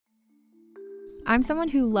I'm someone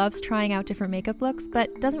who loves trying out different makeup looks,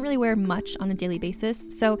 but doesn't really wear much on a daily basis,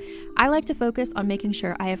 so I like to focus on making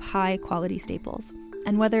sure I have high quality staples.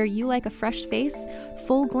 And whether you like a fresh face,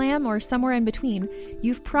 full glam, or somewhere in between,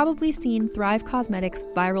 you've probably seen Thrive Causemetics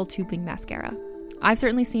Viral Tubing Mascara. I've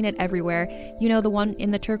certainly seen it everywhere. You know, the one in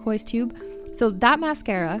the turquoise tube? So that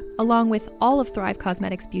mascara, along with all of Thrive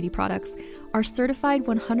Causemetics beauty products, are certified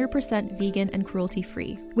 100% vegan and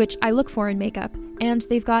cruelty-free, which I look for in makeup, and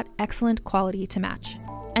they've got excellent quality to match.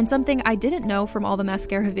 And something I didn't know from all the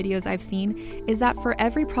mascara videos I've seen is that for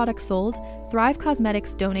every product sold, Thrive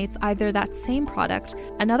Causemetics donates either that same product,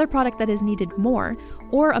 another product that is needed more,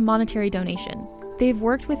 or a monetary donation. They've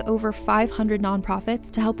worked with over 500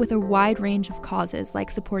 nonprofits to help with a wide range of causes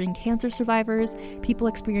like supporting cancer survivors, people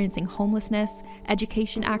experiencing homelessness,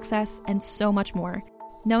 education access, and so much more.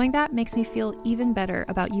 Knowing that makes me feel even better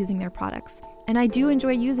about using their products. And I do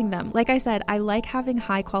enjoy using them. Like I said, I like having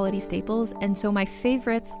high quality staples, and so my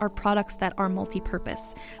favorites are products that are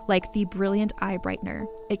multi-purpose, like the Brilliant Eye Brightener.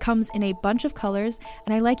 It comes in a bunch of colors,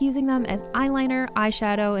 and I like using them as eyeliner,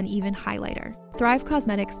 eyeshadow, and even highlighter. Thrive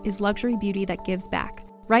Causemetics is luxury beauty that gives back.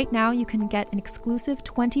 Right now, you can get an exclusive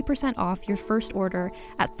 20% off your first order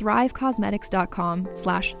at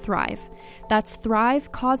thrivecausemetics.com/thrive. That's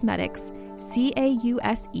Thrive Causemetics,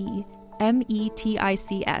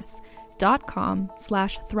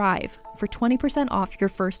 CAUSEMETICS.com/thrive for 20% off your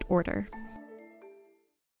first order.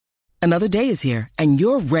 Another day is here, and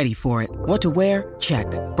you're ready for it. What to wear? Check.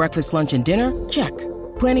 Breakfast, lunch, and dinner? Check.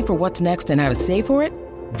 Planning for what's next and how to save for it?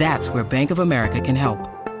 That's where Bank of America can help.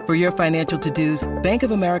 For your financial to-dos, Bank of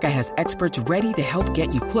America has experts ready to help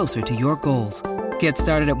get you closer to your goals. Get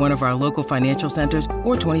started at one of our local financial centers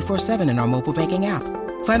or 24/7 in our mobile banking app.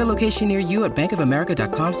 Find a location near you at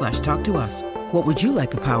bankofamerica.com/talktous. What would you like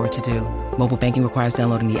the power to do? Mobile banking requires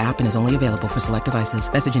downloading the app and is only available for select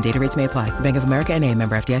devices. Message and data rates may apply. Bank of America NA,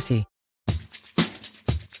 member FDIC.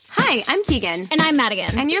 Hi, I'm Keegan. And I'm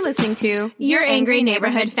Madigan. And you're listening to Your Angry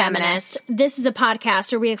Neighborhood Feminist. This is a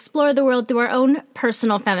podcast where we explore the world through our own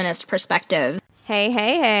personal feminist perspective. Hey,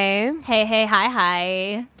 hey, hey. Hey, hey, hi,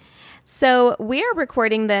 hi. So we are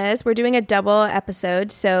recording this. We're doing a double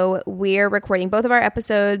episode. So we're recording both of our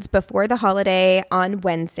episodes before the holiday on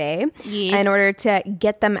Wednesday in order to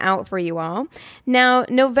get them out for you all. Now,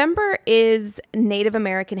 November is Native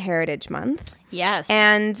American Heritage Month. Yes.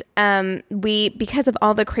 And because of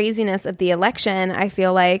all the craziness of the election, I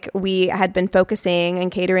feel like we had been focusing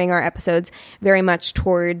and catering our episodes very much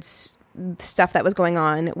towards stuff that was going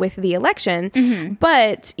on with the election. Mm-hmm.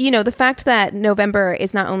 But, you know, the fact that November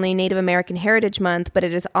is not only Native American Heritage Month, but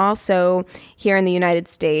it is also here in the United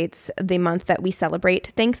States, the month that we celebrate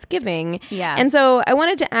Thanksgiving. Yeah. And so I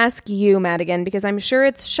wanted to ask you, Madigan, because I'm sure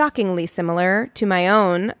it's shockingly similar to my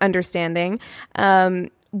own understanding.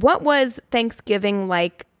 What was Thanksgiving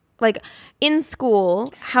like in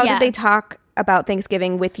school? How did they talk about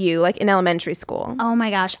Thanksgiving with you, like in elementary school? Oh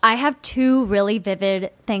my gosh. I have two really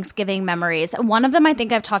vivid Thanksgiving memories. One of them I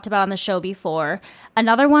think I've talked about on the show before.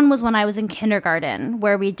 Another one was when I was in kindergarten,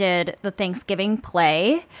 where we did the Thanksgiving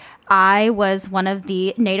play. I was one of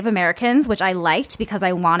the Native Americans, which I liked because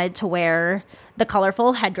I wanted to wear the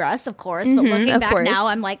colorful headdress, of course. But looking back now,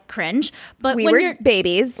 I'm like, cringe. But we when were you're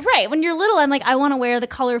babies. Right. When you're little, I'm like, I want to wear the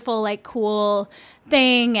colorful, like, cool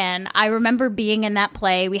thing. And I remember being in that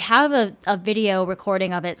play. We have a video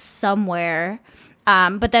recording of it somewhere.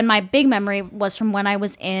 But then my big memory was from when I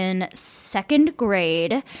was in second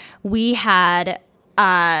grade. We had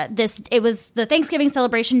it was the Thanksgiving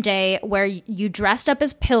celebration day where you dressed up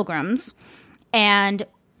as pilgrims, and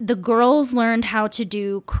the girls learned how to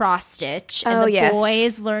do cross stitch, and the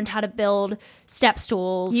boys learned how to build step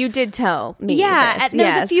stools. You did tell me. Yeah, this. And there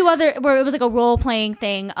was a few other where it was like a role playing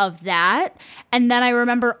thing of that, and then I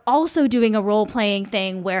remember also doing a role playing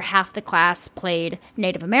thing where half the class played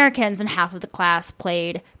Native Americans and half of the class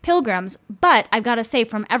played pilgrims. But I've got to say,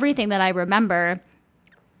 from everything that I remember,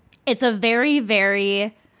 it's a very,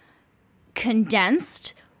 very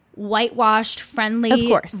condensed, whitewashed,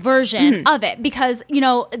 friendly version of it, because, you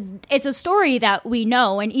know, it's a story that we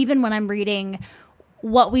know. And even when I'm reading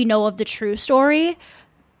what we know of the true story,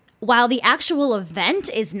 while the actual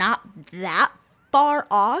event is not that far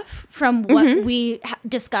off from what we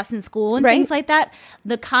discuss in school and things like that,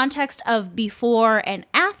 the context of before and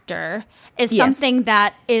after is something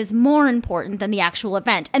that is more important than the actual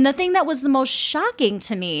event. And the thing that was the most shocking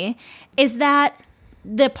to me is that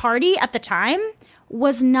the party at the time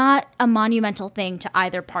was not a monumental thing to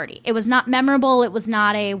either party. It was not memorable. It was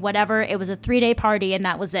not a whatever. It was a 3-day party, and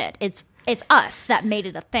that was it. It's us that made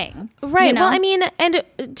it a thing. Right. You know? Well, I mean, and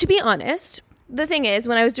to be honest, the thing is,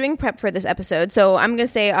 when I was doing prep for this episode, so I'm going to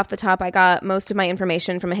say off the top, I got most of my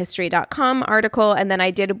information from a history.com article, and then I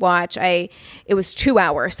did watch, it was 2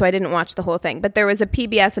 hours, so I didn't watch the whole thing, but there was a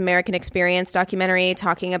PBS American Experience documentary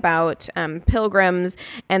talking about pilgrims,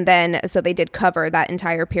 and then, so they did cover that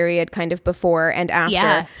entire period kind of before and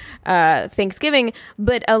after Thanksgiving,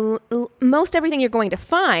 but most everything you're going to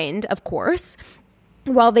find, of course,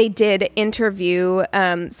 while they did interview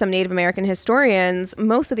some Native American historians,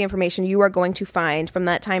 most of the information you are going to find from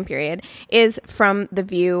that time period is from the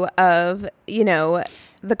view of,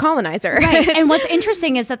 the colonizer. Right. And what's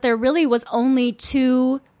interesting is that there really was only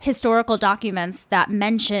 2 historical documents that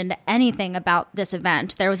mentioned anything about this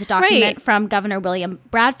event. There was a document from Governor William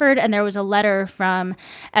Bradford, and there was a letter from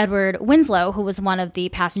Edward Winslow, who was one of the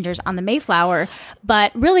passengers on the Mayflower.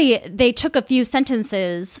 But really, they took a few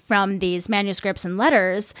sentences from these manuscripts and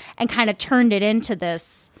letters and kind of turned it into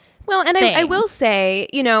this and thing. I will say,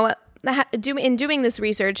 in doing this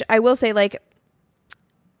research, I will say, like,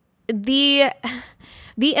 the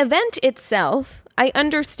event itself, I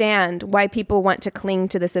understand why people want to cling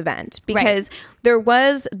to this event, because there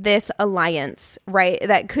was this alliance, right,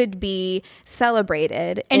 that could be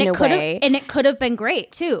celebrated in a way. And it could have been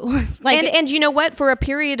great, too. And you know what? For a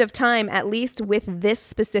period of time, at least with this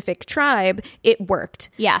specific tribe, it worked.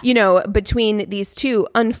 Yeah. Between these two.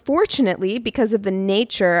 Unfortunately, because of the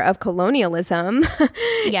nature of colonialism,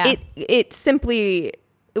 it simply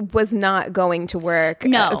was not going to work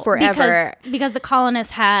forever. Because the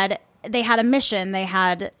colonists had a mission. They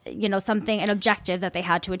had, something, an objective that they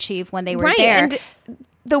had to achieve when they were there. And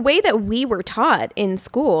the way that we were taught in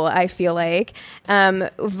school, I feel like,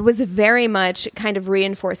 was very much kind of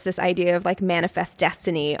reinforced this idea of like manifest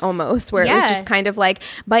destiny almost, where it was just kind of like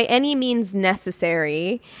by any means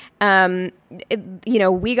necessary.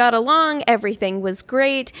 We got along, everything was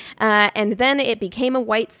great, and then it became a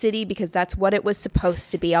white city because that's what it was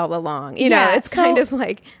supposed to be all along. It's kind of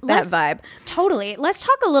like that vibe. Totally. Let's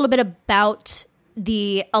talk a little bit about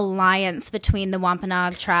the alliance between the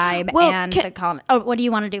Wampanoag tribe and the colonists. Oh, what do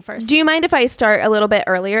you want to do first? Do you mind if I start a little bit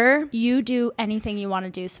earlier? You do anything you want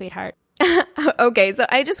to do, sweetheart. Okay, so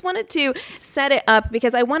I just wanted to set it up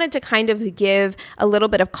because I wanted to kind of give a little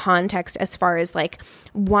bit of context as far as like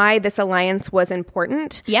why this alliance was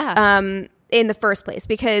important. In the first place,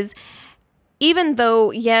 because even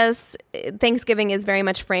though, yes, Thanksgiving is very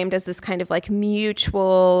much framed as this kind of like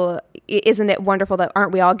mutual, isn't it wonderful that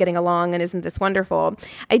aren't we all getting along and isn't this wonderful?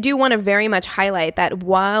 I do want to very much highlight that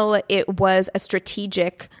while it was a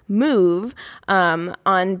strategic move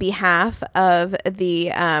on behalf of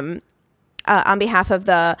the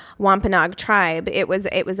Wampanoag tribe, it was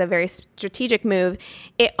a very strategic move.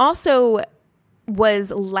 It also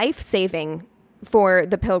was life-saving for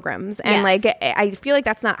the pilgrims, and I feel like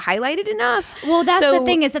that's not highlighted enough. Well, that's the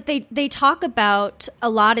thing, is that they talk about a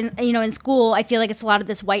lot in school. I feel like it's a lot of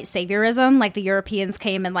this white saviorism, like the Europeans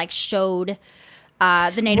came and like showed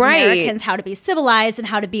the Native Americans how to be civilized and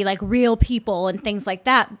how to be like real people and things like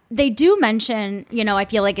that. They do mention, I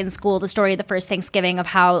feel like in school, the story of the first Thanksgiving of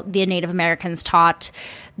how the Native Americans taught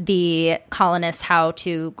the colonists how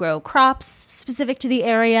to grow crops specific to the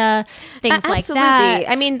area, things like that.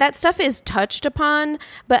 I mean, that stuff is touched upon,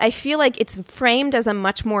 but I feel like it's framed as a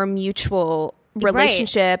much more mutual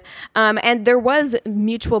relationship. And there was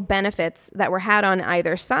mutual benefits that were had on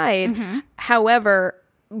either side. However,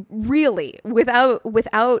 really, without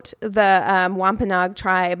the Wampanoag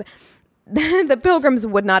tribe, the pilgrims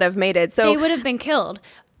would not have made it. So they would have been killed.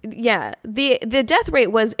 Yeah, the death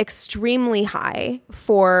rate was extremely high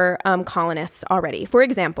for colonists already. For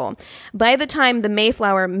example, by the time the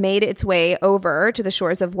Mayflower made its way over to the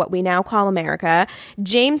shores of what we now call America,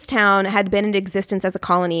 Jamestown had been in existence as a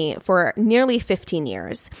colony for nearly 15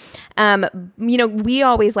 years. We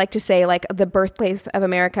always like to say like the birthplace of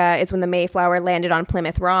America is when the Mayflower landed on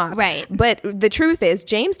Plymouth Rock. Right. But the truth is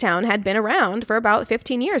Jamestown had been around for about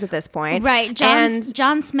 15 years at this point. Right.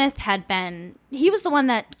 John Smith had been... He was the one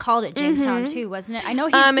that called it Jamestown too, wasn't it? I know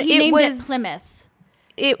he named it Plymouth.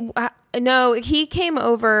 No, he came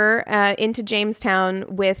over into Jamestown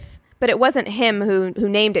but it wasn't him who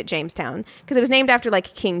named it Jamestown, because it was named after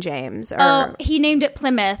like King James. He named it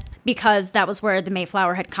Plymouth because that was where the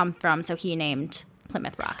Mayflower had come from. So he named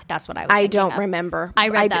Plymouth Rock. That's what I was thinking. I don't remember. I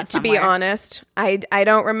read that somewhere. To be honest, I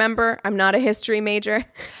don't remember. I'm not a history major.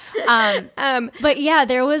 But yeah,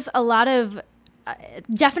 there was a lot of...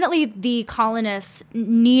 definitely the colonists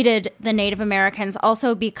needed the Native Americans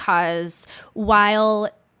also because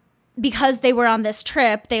they were on this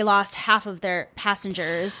trip, they lost half of their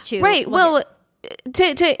passengers to... Right.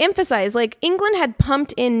 to emphasize, like, England had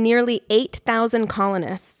pumped in nearly 8,000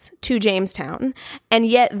 colonists to Jamestown, and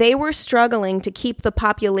yet they were struggling to keep the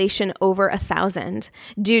population over 1,000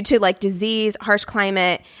 due to, like, disease, harsh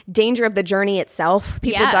climate, danger of the journey itself.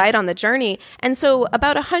 People died on the journey. And so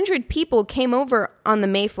about 100 people came over on the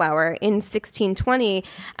Mayflower in 1620,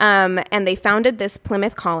 and they founded this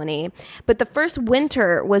Plymouth colony. But the first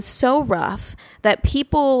winter was so rough that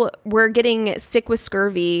people were getting sick with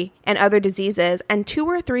scurvy and other diseases, and 2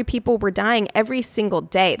 or 3 people were dying every single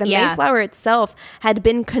day. The Mayflower itself had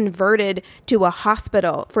been converted to a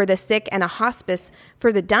hospital for the sick and a hospice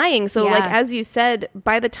for the dying. So, like, as you said,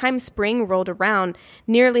 by the time spring rolled around,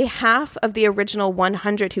 nearly half of the original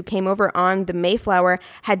 100 who came over on the Mayflower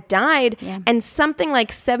had died, and something like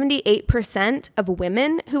 78% of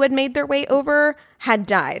women who had made their way over had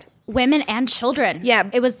died. Women and children. Yeah.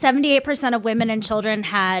 It was 78% of women and children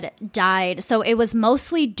had died. So it was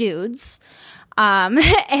mostly dudes.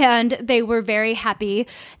 And they were very happy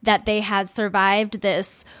that they had survived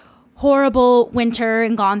this horrible winter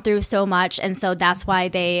and gone through so much. And so that's why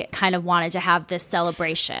they kind of wanted to have this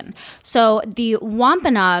celebration. So the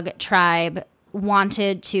Wampanoag tribe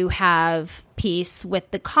wanted to have peace with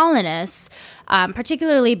the colonists,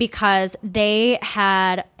 particularly because they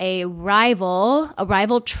had a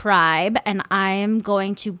rival tribe, and I'm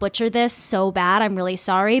going to butcher this so bad. I'm really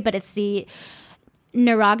sorry, but it's the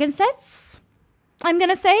Narragansetts, I'm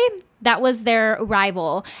going to say. That was their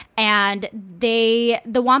rival. And the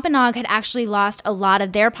Wampanoag had actually lost a lot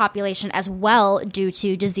of their population as well due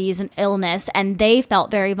to disease and illness. And they felt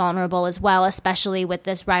very vulnerable as well, especially with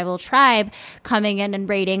this rival tribe coming in and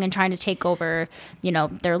raiding and trying to take over, you know,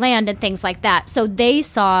 their land and things like that. So they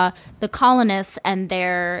saw the colonists and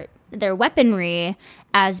their weaponry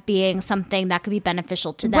as being something that could be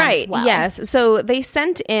beneficial to them as well. Yes. So they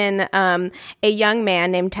sent in a young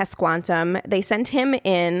man named Tesquantum. They sent him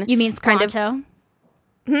in. You mean Squanto?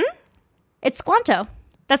 It's Squanto.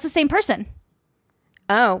 That's the same person.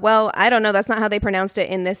 Oh, well, I don't know. That's not how they pronounced it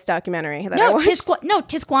in this documentary that I watched.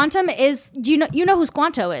 Tisquantum is, you know who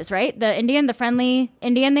Squanto is, right? The Indian, the friendly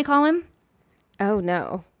Indian they call him? Oh,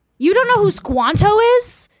 no. You don't know who Squanto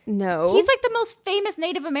is? No. He's like the most famous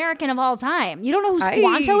Native American of all time. You don't know who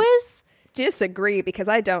Squanto is? Disagree, because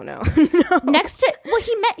I don't know. No.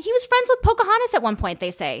 He was friends with Pocahontas at one point,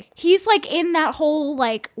 they say. He's like in that whole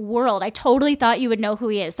like world. I totally thought you would know who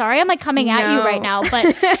he is. Sorry, I'm like coming at you right now.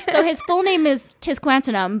 But so his full name is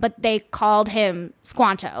Tisquantum, but they called him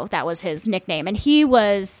Squanto. That was his nickname. And he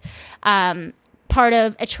was part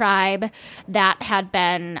of a tribe that had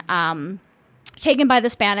been taken by the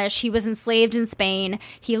Spanish. He was enslaved in Spain.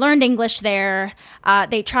 He learned English there.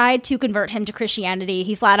 They tried to convert him to Christianity.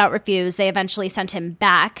 He flat out refused. They eventually sent him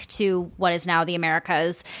back to what is now the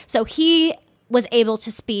Americas. So he was able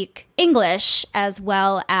to speak English as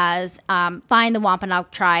well as find the Wampanoag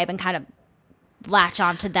tribe and kind of latch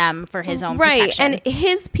onto them for his own protection. And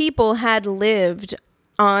his people had lived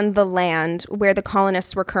on the land where the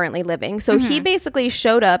colonists were currently living. So he basically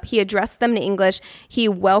showed up, he addressed them in English, he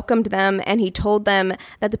welcomed them, and he told them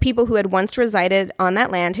that the people who had once resided on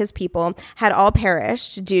that land, his people, had all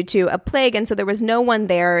perished due to a plague, and so there was no one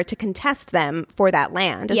there to contest them for that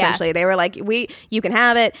land, essentially. They were like, you can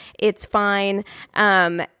have it, it's fine.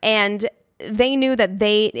 And they knew that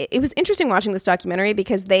it was interesting watching this documentary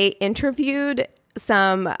because they interviewed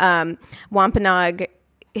some Wampanoag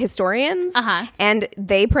historians, and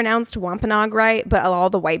they pronounced Wampanoag right, but all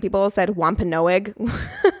the white people said Wampanoag.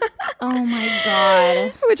 Oh my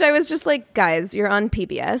God. Which I was just like, guys, you're on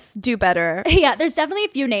PBS. Do better. Yeah, there's definitely a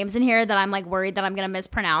few names in here that I'm like worried that I'm going to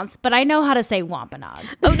mispronounce, but I know how to say Wampanoag.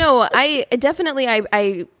 Oh no, I definitely,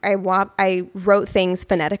 I wrote things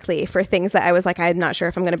phonetically for things that I was like, I'm not sure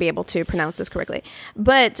if I'm going to be able to pronounce this correctly.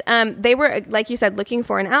 But they were, like you said, looking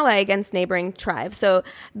for an ally against neighboring tribes. So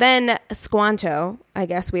then Squanto, I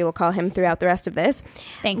guess we will call him throughout the rest of this,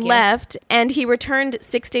 left, and he returned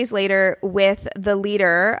 6 days later with the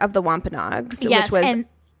leader of the Wampanoags, which was and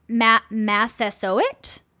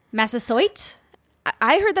Massasoit. Massasoit.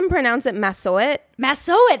 I heard them pronounce it Massoit.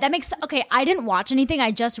 Massoit. That makes okay. I didn't watch anything.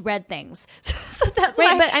 I just read things, so that's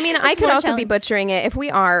right. But I mean, I could also be butchering it. If we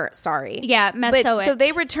are, sorry. Yeah, Massoit. So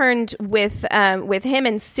they returned with him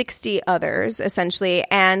and 60 others essentially,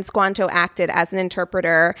 and Squanto acted as an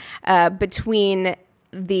interpreter between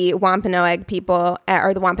the Wampanoag people,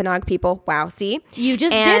 or the Wampanoag people. Wow, see? You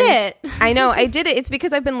just did it. I know, I did it. It's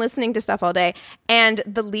because I've been listening to stuff all day. And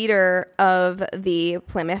the leader of the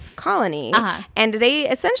Plymouth colony. And they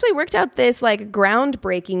essentially worked out this like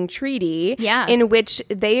groundbreaking treaty in which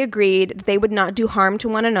they agreed that they would not do harm to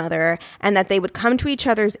one another and that they would come to each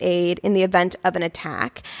other's aid in the event of an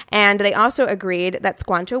attack. And they also agreed that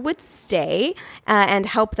Squanto would stay and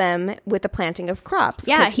help them with the planting of crops.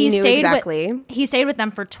 Yeah, he knew exactly. He stayed with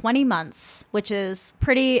them for 20 months, which is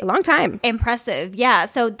pretty a long time. Impressive. Yeah,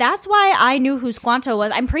 so that's why I knew who Squanto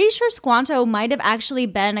was. I'm pretty sure Squanto might have actually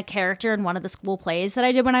been a character in one of the school plays that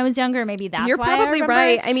I did when I was younger. Maybe that's You're why probably I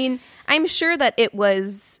right. I mean, I'm sure that it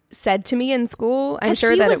was said to me in school. I'm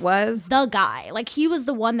sure that it was the guy. Like, he was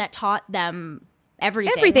the one that taught them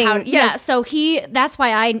everything. Yes. Yeah, so that's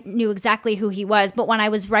why I knew exactly who he was. But when I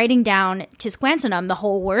was writing down Tisquantonum, the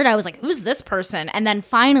whole word, I was like, who's this person? And then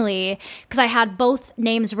finally, because I had both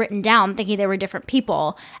names written down thinking they were different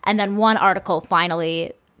people, and then one article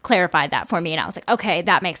finally clarified that for me, and I was like, okay,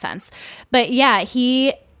 that makes sense. But yeah,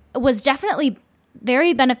 he was definitely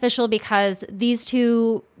very beneficial because these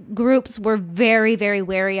two groups were very, very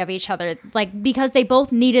wary of each other, like, because they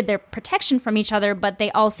both needed their protection from each other, but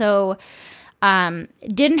they also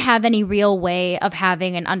didn't have any real way of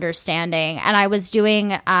having an understanding. And I was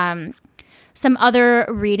doing some other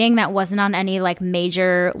reading that wasn't on any like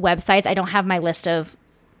major websites. I don't have my list of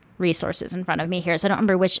resources in front of me here, so I don't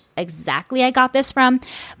remember which exactly I got this from,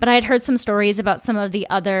 but I had heard some stories about some of the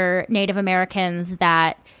other Native Americans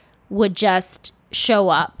that would just show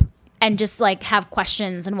up and just like have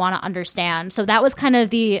questions and want to understand. So that was kind of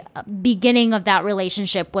the beginning of that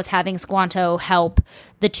relationship, was having Squanto help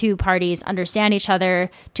the two parties understand each other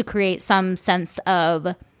to create some sense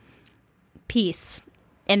of peace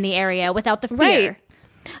in the area without the fear. Right.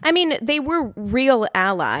 I mean, they were real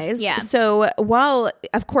allies. Yeah. So while,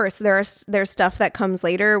 of course, there's stuff that comes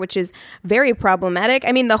later, which is very problematic.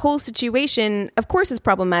 I mean, the whole situation, of course, is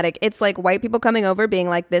problematic. It's like white people coming over being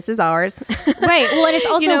like, this is ours. Right. Well, and it's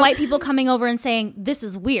also white people coming over and saying, this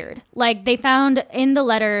is weird. Like, they found in the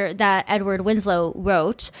letter that Edward Winslow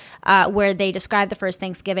wrote, where they described the first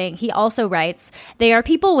Thanksgiving, he also writes, they are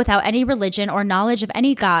people without any religion or knowledge of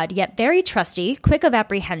any god, yet very trusty, quick of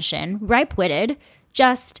apprehension, ripe-witted,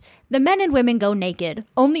 just the men and women go naked,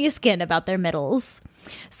 only a skin about their middles.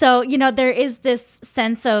 So, there is this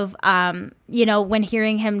sense of, when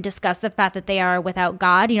hearing him discuss the fact that they are without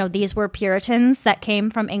God, these were Puritans that came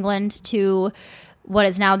from England to what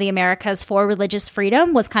is now the Americas for religious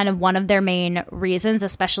freedom, was kind of one of their main reasons,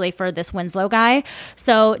 especially for this Winslow guy.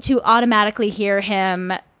 So to automatically hear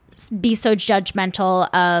him be so judgmental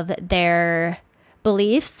of their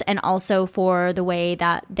beliefs and also for the way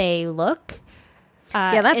that they look,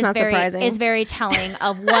 that's not surprising. Is very telling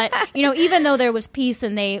of what, even though there was peace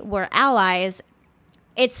and they were allies,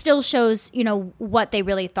 it still shows, what they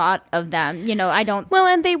really thought of them. Well,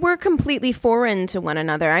 and they were completely foreign to one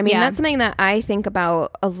another. I mean, that's something that I think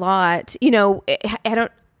about a lot.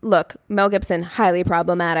 Look, Mel Gibson, highly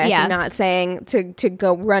problematic. Yeah. I'm not saying to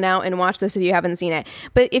go run out and watch this if you haven't seen it.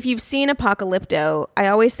 But if you've seen Apocalypto, I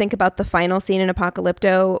always think about the final scene in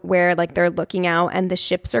Apocalypto where like they're looking out and the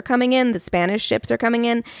ships are coming in, the Spanish ships are coming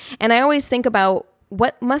in. And I always think about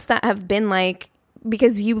what must that have been like,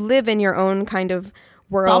 because you live in your own kind of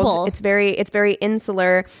world. Bubble. It's very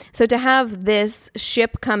insular. So to have this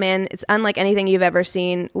ship come in, it's unlike anything you've ever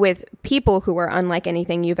seen, with people who are unlike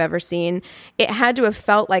anything you've ever seen. It had to have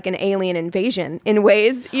felt like an alien invasion in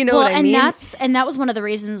ways, what I mean? And that was one of the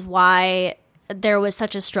reasons why there was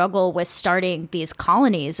such a struggle with starting these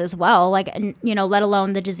colonies as well. Like, let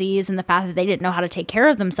alone the disease and the fact that they didn't know how to take care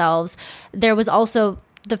of themselves. There was also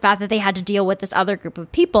the fact that they had to deal with this other group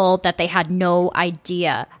of people that they had no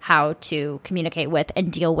idea how to communicate with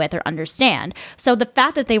and deal with or understand. So the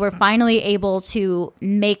fact that they were finally able to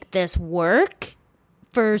make this work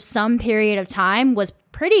for some period of time was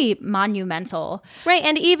pretty monumental. Right.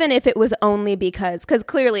 And even if it was only because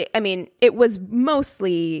clearly, I mean, it was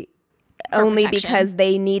mostly only protection. Because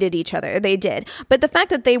they needed each other. They did. But the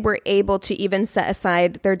fact that they were able to even set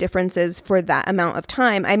aside their differences for that amount of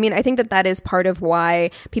time, I mean, I think that is part of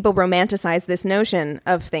why people romanticize this notion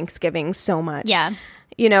of Thanksgiving so much. Yeah.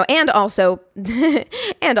 And also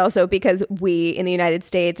because we in the United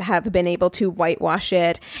States have been able to whitewash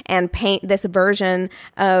it and paint this version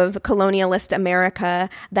of colonialist America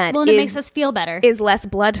that it makes us feel better. Is less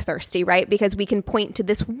bloodthirsty, right? Because we can point to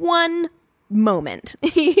this one moment,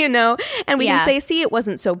 and we can say, see, it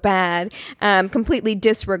wasn't so bad, completely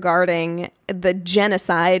disregarding the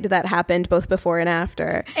genocide that happened both before and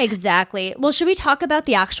after. Exactly. Well, should we talk about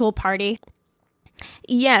the actual party?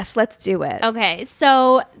 Yes, let's do it. Okay,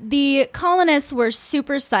 so the colonists were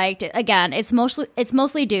super psyched. Again, it's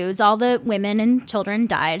mostly dudes. All the women and children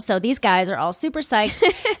died. So these guys are all super psyched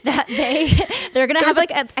that they're gonna have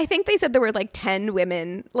I think they said there were like 10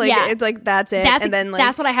 women. Like, it's like that's it. That's, and then like,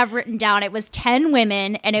 that's what I have written down. It was 10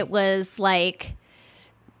 women, and it was like,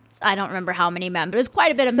 I don't remember how many men, but it was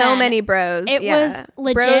quite a bit of men. So many bros. It was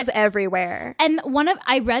legit. Bros everywhere. And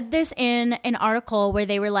I read this in an article where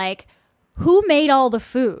they were like, who made all the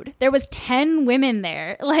food? There was 10 women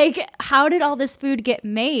there. Like, how did all this food get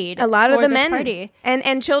made? A lot of the men party?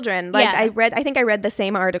 and children. Like, I think I read the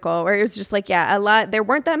same article where it was just like, a lot. There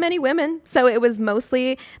weren't that many women, so it was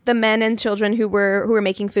mostly the men and children who were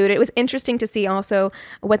making food. It was interesting to see also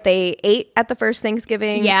what they ate at the first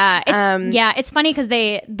Thanksgiving. Yeah, it's funny because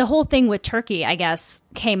the whole thing with turkey, I guess,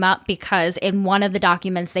 came up because in one of the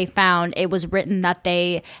documents they found, it was written that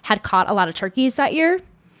they had caught a lot of turkeys that year.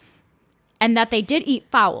 And that they did eat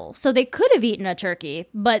fowl. So they could have eaten a turkey,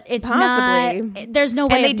 but it's possibly not, there's no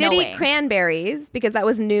way and they of did knowing. Eat cranberries because that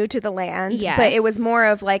was new to the land. Yes. But it was more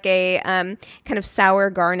of like a kind of sour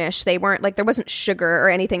garnish. They weren't like, there wasn't sugar or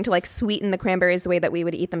anything to like sweeten the cranberries the way that we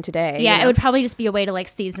would eat them today. Yeah, you know? It would probably just be a way to like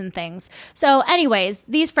season things. So anyways,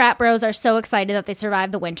 these frat bros are so excited that they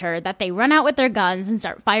survived the winter that they run out with their guns and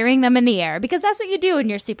start firing them in the air because that's what you do when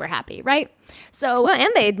you're super happy, right? So, well, and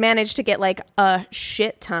they'd managed to get like a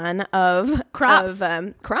shit ton of crops.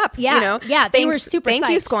 Crops, yeah, you know? Yeah, they were super Thank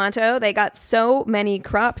you, psyched. Squanto. They got so many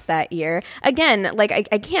crops that year. Again, like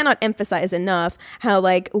I cannot emphasize enough how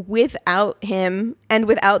like without him and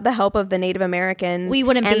without the help of the Native Americans, we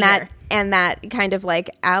wouldn't be here. And that kind of like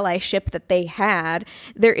allyship that they had,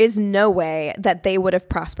 there is no way that they would have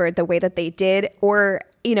prospered the way that they did or,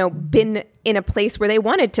 you know, been in a place where they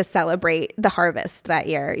wanted to celebrate the harvest that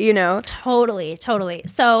year, you know? Totally.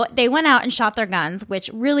 So they went out and shot their guns, which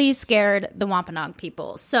really scared the Wampanoag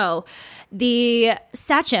people. So the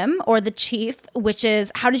sachem or the chief, which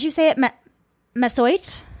is, how did you say it?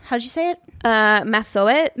 Mesoit? How did you say it?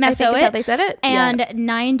 Massoit. I think is how they said it. And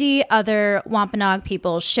 90 other Wampanoag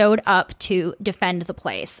people showed up to defend the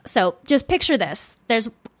place. So just picture this. There's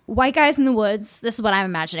white guys in the woods. This is what I'm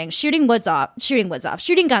imagining. Shooting guns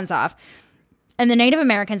off. And the Native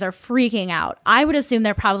Americans are freaking out. I would assume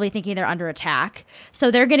they're probably thinking they're under attack.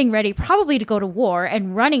 So they're getting ready probably to go to war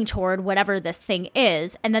and running toward whatever this thing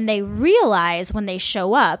is. And then they realize when they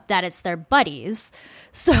show up that it's their buddies.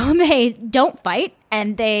 So they don't fight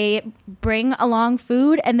and they bring along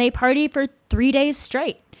food and they party for 3 days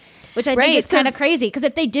straight, which I think is kind of crazy. Because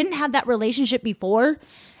if they didn't have that relationship before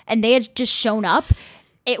and they had just shown up,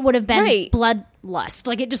 it would have been bloodlust.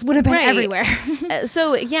 Like, it just would have been everywhere.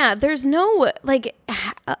 So, yeah, there's no, like,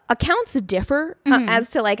 accounts differ as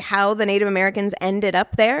to, like, how the Native Americans ended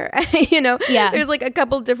up there. You know? Yeah. There's, like, a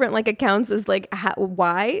couple different, like, accounts as, like,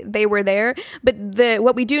 why they were there. But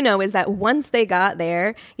what we do know is that once they got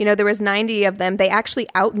there, you know, there was 90 of them. They actually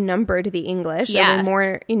outnumbered the English. Yeah. There were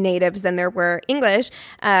more natives than there were English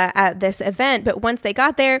at this event. But once they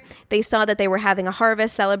got there, they saw that they were having a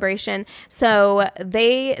harvest celebration. So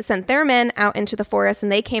they sent their men out into the forest and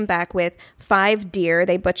they came back with 5 deer.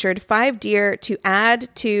 They butchered 5 deer to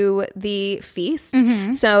add to the feast.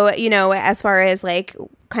 So, you know, as far as like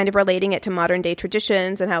kind of relating it to modern day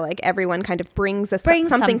traditions and how like everyone kind of brings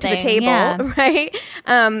something to the table, right?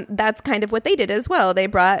 That's kind of what they did as well. They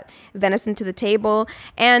brought venison to the table.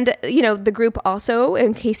 And, you know, the group also,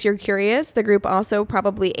 in case you're curious, the group also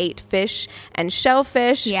probably ate fish and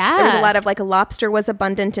shellfish. Yeah. There was a lot of like lobster was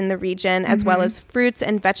abundant in the region, as well as fruits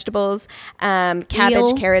and vegetables, cabbage,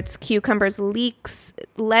 Eel. carrots, cucumbers, leeks,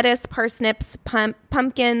 lettuce, parsnips,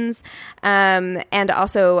 pumpkins, and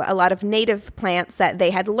also a lot of native plants that they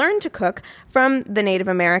had learned to cook from the Native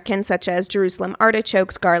Americans, such as Jerusalem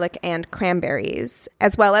artichokes, garlic, and cranberries,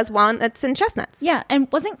 as well as walnuts and chestnuts. Yeah, and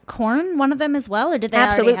wasn't corn one of them as well, or did they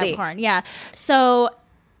already have corn? Yeah. So,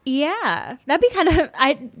 yeah, that'd be kind of.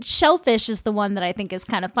 Shellfish is the one that I think is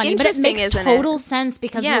kind of funny, but it makes total sense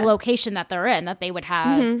because of the location that they're in, that they would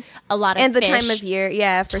have a lot of and fish. the time of year,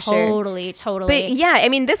 yeah, for sure, totally. But yeah, I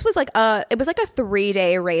mean, this was like a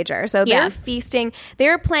 3-day rager. So they're feasting,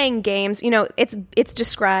 they're playing games. You know, it's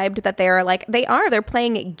described that they're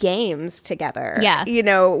playing games together. Yeah, you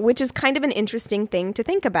know, which is kind of an interesting thing to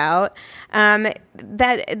think about. That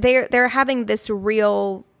they're having this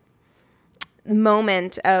real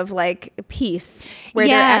moment of like peace where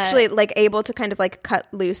they're actually like able to kind of like cut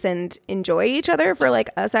loose and enjoy each other for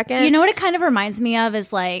like a second. You know what it kind of reminds me of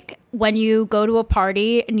is like when you go to a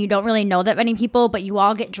party and you don't really know that many people, but you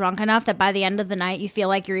all get drunk enough that by the end of the night you feel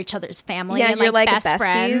like you're each other's family and you're like best besties.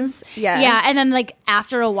 friends. Yeah, and then like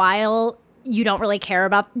after a while you don't really care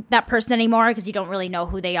about that person anymore because you don't really know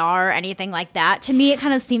who they are or anything like that. To me, it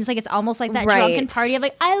kind of seems like it's almost like that drunken party of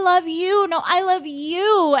like, I love you. No, I love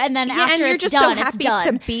you. And then after and you're it's just done, so happy it's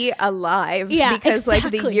done. to be alive exactly. because like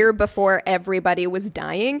the year before everybody was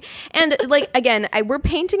dying. And like, again, we're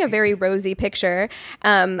painting a very rosy picture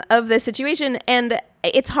of the situation. And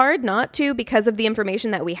it's hard not to because of the information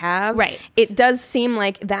that we have. Right. It does seem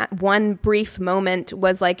like that one brief moment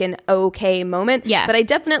was like an okay moment. Yeah. But I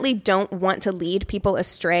definitely don't want to lead people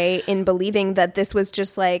astray in believing that this was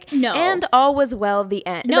just like, no. and all was well the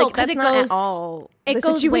end. No, like, because that's it not goes, at all it the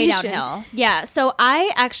goes situation. way downhill. Yeah. So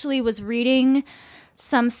I actually was reading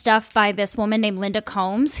some stuff by this woman named Linda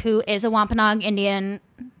Combs, who is a Wampanoag Indian,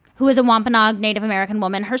 who is a Wampanoag Native American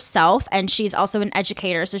woman herself, and she's also an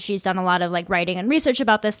educator, so she's done a lot of like writing and research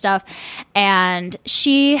about this stuff. And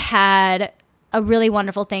she had a really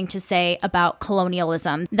wonderful thing to say about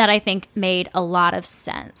colonialism that I think made a lot of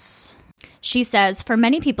sense. She says, for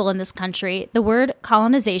many people in this country, the word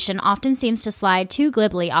colonization often seems to slide too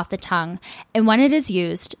glibly off the tongue, and when it is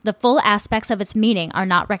used, the full aspects of its meaning are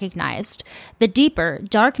not recognized. The deeper,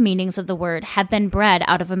 dark meanings of the word have been bred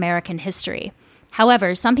out of American history.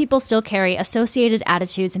 However, some people still carry associated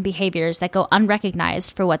attitudes and behaviors that go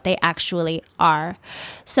unrecognized for what they actually are.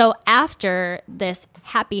 So after this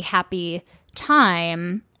happy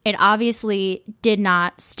time, it obviously did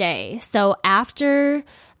not stay. So after,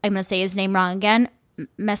 I'm going to say his name wrong again,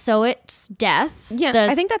 Massasoit's death. Yeah,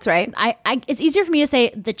 I think that's right. It's easier for me to say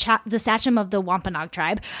the Sachem of the Wampanoag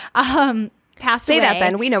tribe passed away. Say that,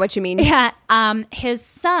 Ben. We know what you mean. Yeah. His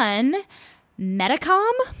son,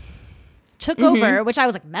 Metacom, took over, which I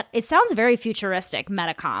was like, it sounds very futuristic,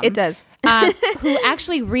 Metacom. It does. Who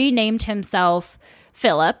actually renamed himself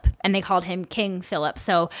Philip, and they called him King Philip.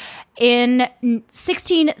 So in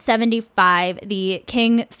 1675, the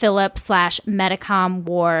King Philip / Metacom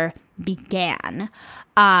War began.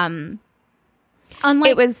 Unlike,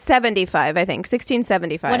 it was 75, I think.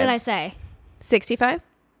 1675. What did I say? 65?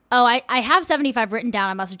 Oh, I have 75 written down.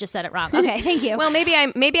 I must have just said it wrong. Okay, thank you. Well, maybe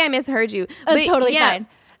I misheard you. That's totally fine.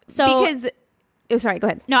 So because sorry, go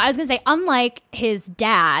ahead. No, I was going to say, unlike his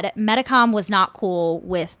dad, Metacom was not cool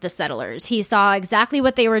with the settlers. He saw exactly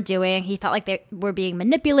what they were doing. He felt like they were being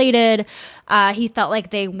manipulated. He felt like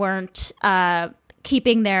they weren't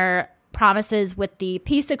keeping their promises with the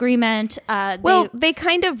peace agreement. They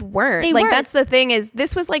kind of weren't. Like, that's the thing, is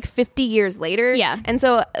this was like 50 years later. Yeah. And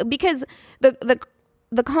so because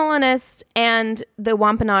the colonists and the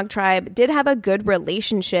Wampanoag tribe did have a good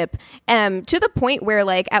relationship, to the point where,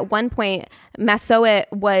 like, at one point,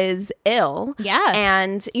 Massasoit was ill. Yeah.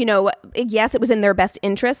 And, yes, it was in their best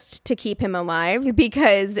interest to keep him alive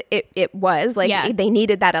because it was, like, they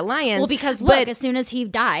needed that alliance. Well, because, look, as soon as he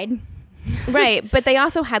died... Right, but they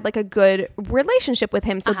also had like a good relationship with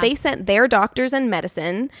him, so they sent their doctors and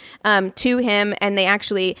medicine to him, and they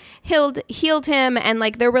actually healed him, and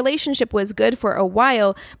like their relationship was good for a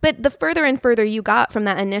while. But the further and further you got from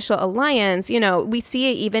that initial alliance, we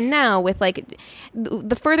see it even now with like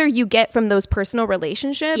the further you get from those personal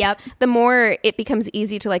relationships, the more it becomes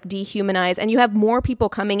easy to like dehumanize, and you have more people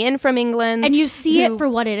coming in from England, and you see it for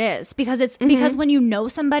what it is, because it's because when you know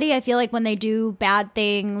somebody, I feel like when they do bad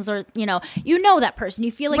things, or you know that person.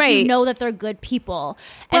 You feel like you know that they're good people.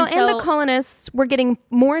 And the colonists were getting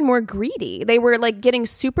more and more greedy. They were like getting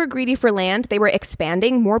super greedy for land. They were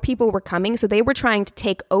expanding. More people were coming, so they were trying to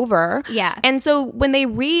take over. Yeah. And so when they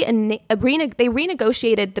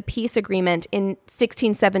renegotiated the peace agreement in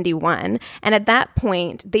 1671, and at that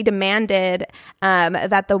point they demanded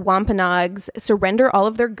that the Wampanoags surrender all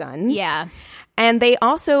of their guns. Yeah. And they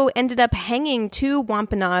also ended up hanging 2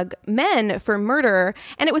 Wampanoag men for murder,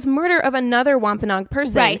 and it was murder of another Wampanoag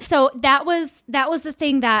person. Right. So that was the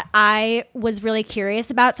thing that I was really curious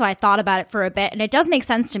about. So I thought about it for a bit, and it does make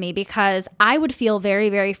sense to me, because I would feel very,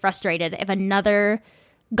 very frustrated if another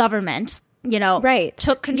government,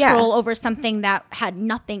 took control over something that had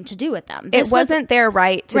nothing to do with them. It wasn't their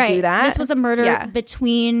right to do that. This was a murder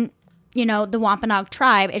between the Wampanoag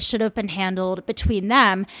tribe. It should have been handled between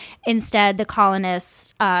them. Instead, the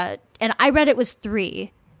colonists, and I read it was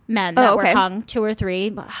 3 men that were hung, 2 or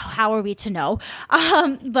 3. How are we to know?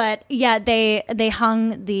 But yeah, they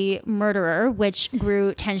hung the murderer, which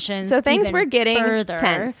grew tensions. So things even were getting further.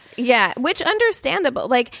 tense. Yeah, which understandable.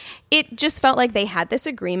 Like, it just felt like they had this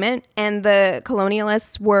agreement, and the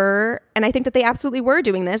colonialists were and I think that they absolutely were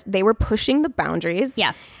doing this, they were pushing the boundaries.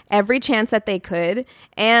 Yeah. Every chance that they could.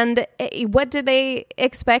 And what did they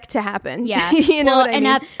expect to happen? Yeah. You know what I mean?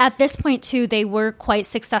 And at this point, too, they were quite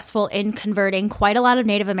successful in converting quite a lot of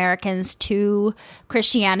Native Americans to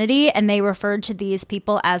Christianity, and they referred to these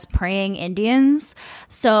people as praying Indians.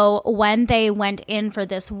 So when they went in for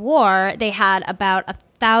this war, they had about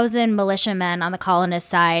 1,000 militiamen on the colonist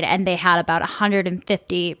side, and they had about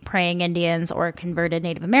 150 praying Indians or converted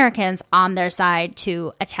Native Americans on their side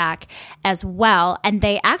to attack as well. And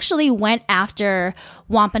they actually went after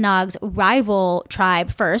Wampanoag's rival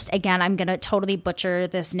tribe first. Again, I'm going to totally butcher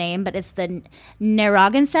this name, but it's the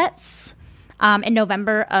Narragansetts. In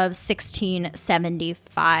November of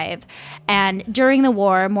 1675. And during the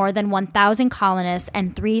war, more than 1,000 colonists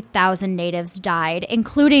and 3,000 natives died,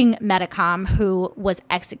 including Metacom, who was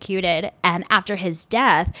executed. And after his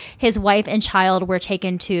death, his wife and child were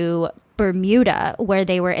taken to Bermuda, where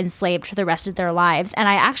they were enslaved for the rest of their lives. And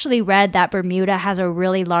I actually read that Bermuda has a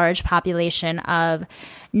really large population of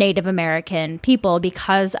Native American people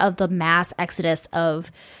because of the mass exodus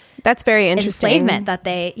of that's very interesting. Enslavement that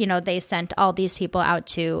they sent all these people out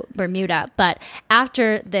to Bermuda. But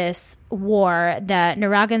after this war, the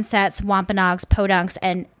Narragansetts, Wampanoags, Podunks,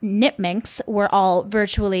 and Nipmunks were all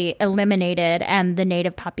virtually eliminated, and the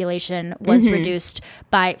native population was reduced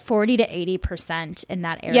by 40 to 80% in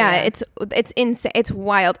that area. Yeah, it's insane. It's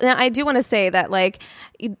wild. Now, I do want to say that like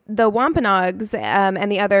the Wampanoags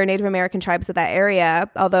and the other Native American tribes of that area,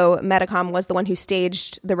 although Metacom was the one who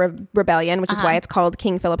staged the rebellion, which is why it's called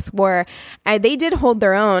King Philip's War, they did hold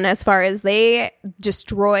their own as far as they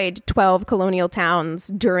destroyed 12 colonial towns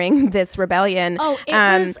during this rebellion. Oh, it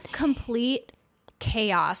was complete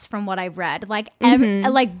chaos from what I've read. Like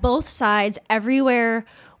like both sides, everywhere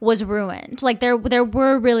was ruined. Like there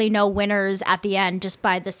were really no winners at the end, just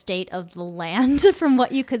by the state of the land from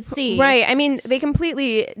what you could see. Right. I mean, they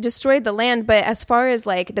completely destroyed the land, but as far as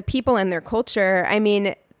like the people and their culture, I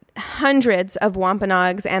mean, hundreds of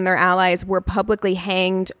Wampanoags and their allies were publicly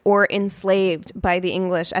hanged or enslaved by the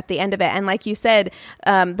English at the end of it. And like you said,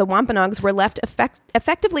 the Wampanoags were left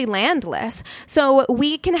effectively landless. So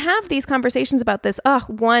we can have these conversations about this,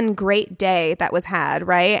 one great day that was had,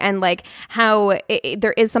 right? And like how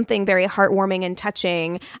there is something very heartwarming and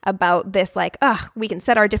touching about this, like, we can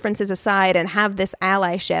set our differences aside and have this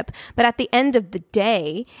allyship. But at the end of the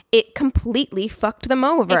day, it completely fucked them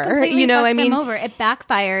over. It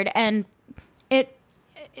backfired. And I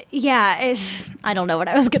don't know what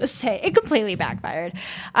I was going to say. It completely backfired.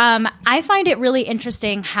 I find it really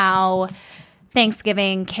interesting how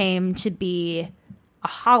Thanksgiving came to be a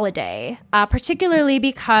holiday, particularly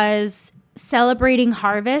because celebrating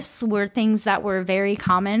harvests were things that were very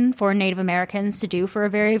common for Native Americans to do for a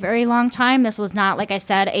very, very long time. This was not, like I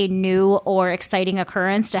said, a new or exciting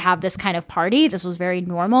occurrence to have this kind of party. This was very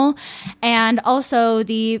normal. And also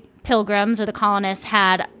the Pilgrims or the colonists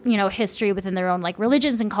had, history within their own like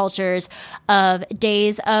religions and cultures of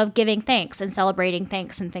days of giving thanks and celebrating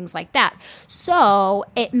thanks and things like that. So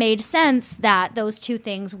it made sense that those two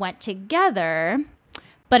things went together,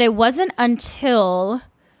 but it wasn't until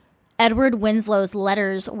Edward Winslow's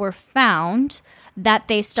letters were found that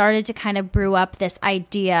they started to kind of brew up this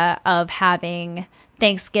idea of having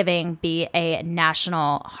Thanksgiving be a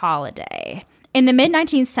national holiday. In the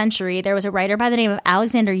mid-19th century, there was a writer by the name of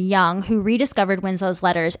Alexander Young who rediscovered Winslow's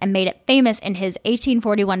letters and made it famous in his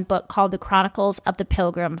 1841 book called The Chronicles of the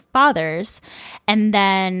Pilgrim Fathers. And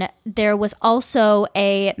then there was also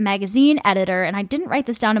a magazine editor, and I didn't write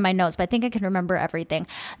this down in my notes, but I think I can remember everything.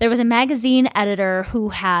 There was a magazine editor who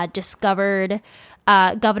had discovered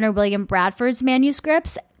Governor William Bradford's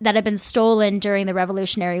manuscripts that had been stolen during the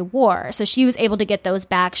Revolutionary War. So she was able to get those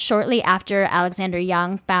back shortly after Alexander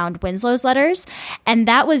Young found Winslow's letters. And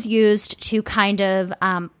that was used to kind of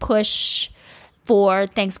push for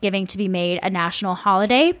Thanksgiving to be made a national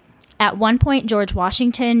holiday. At one point, George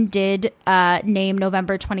Washington did name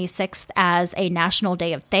November 26th as a national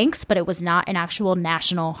day of thanks, but it was not an actual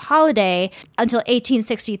national holiday until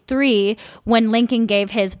 1863 when Lincoln gave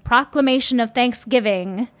his Proclamation of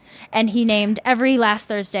Thanksgiving, and he named every last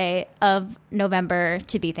Thursday of November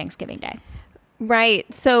to be Thanksgiving Day.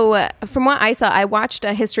 Right. So from what I saw, I watched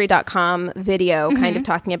a history.com video kind of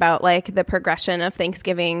talking about like the progression of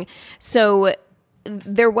Thanksgiving. So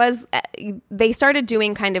they started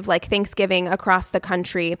doing kind of like Thanksgiving across the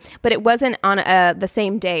country, but it wasn't on the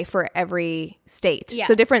same day for every state. Yeah.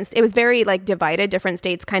 So it was very like divided. Different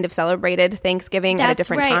states kind of celebrated Thanksgiving at a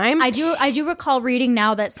different time. I do recall reading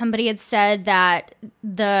now that somebody had said that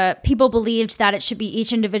the people believed that it should be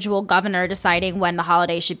each individual governor deciding when the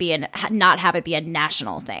holiday should be and not have it be a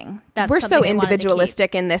national thing. We're so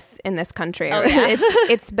individualistic in this country. Oh, yeah.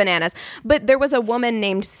 It's bananas. But there was a woman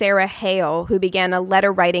named Sarah Hale who began a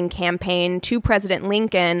letter writing campaign to President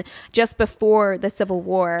Lincoln just before the Civil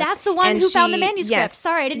War. That's the one who found the manuscript. Yes.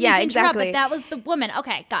 Sorry, I didn't mean to interrupt, but that was the woman.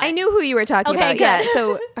 Okay, got it. I knew who you were talking about. Good. Yeah.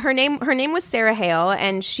 So her name was Sarah Hale,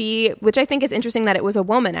 and which I think is interesting that it was a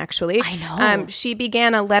woman actually. I know. She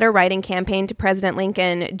began a letter writing campaign to President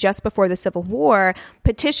Lincoln just before the Civil War,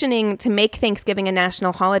 petitioning to make Thanksgiving a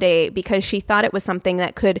national holiday because she thought it was something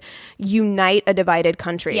that could unite a divided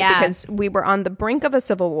country. Yeah. Because we were on the brink of a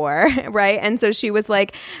civil war, right? And so she was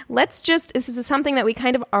like, this is something that we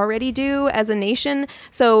kind of already do as a nation.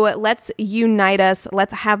 So let's unite us.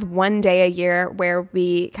 Let's have one day a year where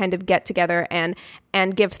we kind of get together and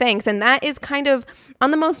give thanks. And that is kind of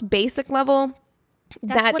on the most basic level.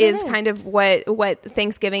 That is kind of what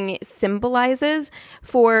Thanksgiving symbolizes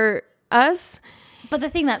for us. But the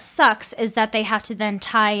thing that sucks is that they have to then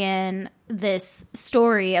tie in this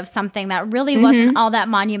story of something that really wasn't all that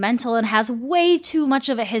monumental and has way too much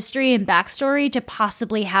of a history and backstory to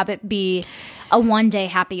possibly have it be a one-day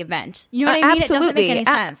happy event. You know what I mean? Absolutely. It doesn't make any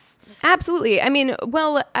sense. Absolutely. I mean,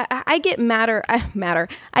 well, I get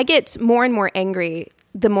I get more and more angry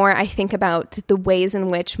the more I think about the ways in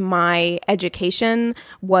which my education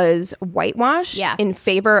was whitewashed in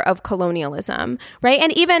favor of colonialism, right?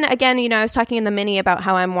 And even, again, I was talking in the mini about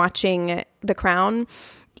how I'm watching The Crown.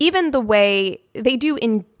 Even the way they do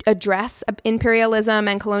address imperialism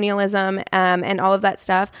and colonialism and all of that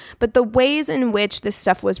stuff, but the ways in which this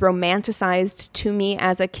stuff was romanticized to me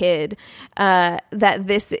as a kid, that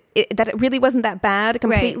it really wasn't that bad,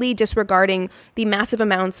 completely disregarding the massive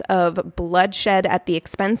amounts of bloodshed at the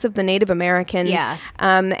expense of the Native Americans,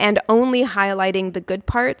 and only highlighting the good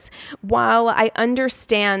parts. While I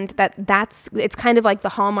understand that it's kind of like the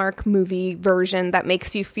Hallmark movie version that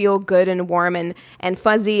makes you feel good and warm and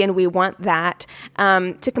fuzzy, and we want that.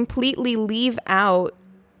 To completely leave out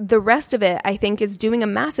the rest of it, I think, is doing a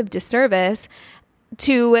massive disservice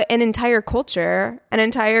to an entire culture, an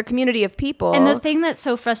entire community of people. And the thing that's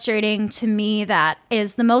so frustrating to me that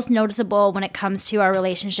is the most noticeable when it comes to our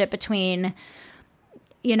relationship between,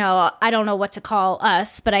 I don't know what to call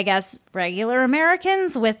us, but I guess regular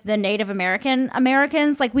Americans with the Native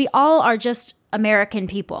Americans, like we all are just American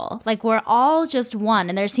people. Like we're all just one.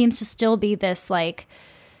 And there seems to still be this like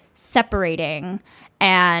separating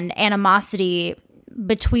and animosity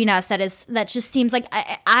between us that just seems like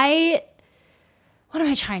I what am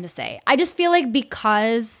I trying to say? I just feel like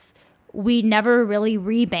because we never really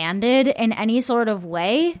rebanded in any sort of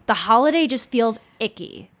way, the holiday just feels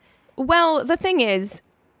icky. Well, the thing is,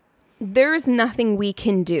 there's nothing we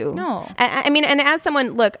can do. No. I mean, and as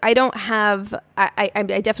someone, look, I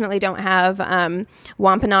definitely don't have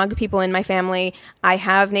Wampanoag people in my family. I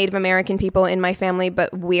have Native American people in my family,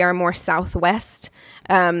 but we are more Southwest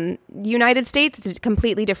United States. It's a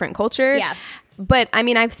completely different culture. Yeah. But I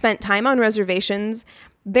mean, I've spent time on reservations.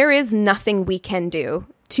 There is nothing we can do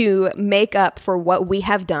to make up for what we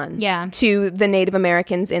have done to the Native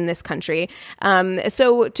Americans in this country.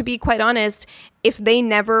 So to be quite honest, if they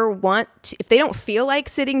don't feel like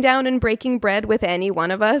sitting down and breaking bread with any one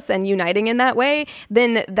of us and uniting in that way,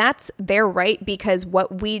 then that's their right, because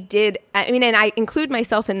what we did, I mean, and I include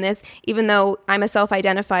myself in this, even though I'm a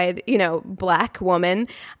self-identified, Black woman,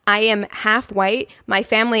 I am half white. My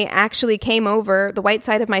family actually came over, the white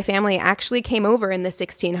side of my family actually came over in the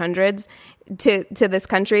 1600s to this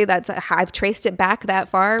country. I've traced it back that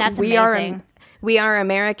far. That's amazing. We are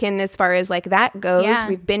American as far as like that goes. Yeah.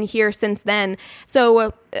 We've been here since then.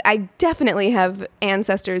 So I definitely have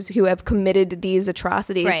ancestors who have committed these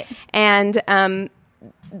atrocities. Right. And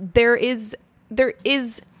there is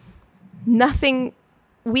nothing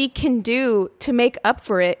we can do to make up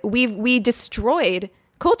for it. We destroyed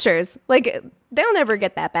cultures. Like, they'll never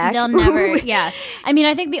get that back. They'll never, yeah. I mean,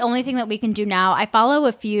 I think the only thing that we can do now, I follow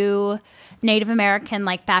a few Native American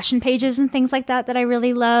like fashion pages and things like that I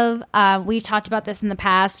really love. We've talked about this in the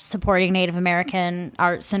past, supporting Native American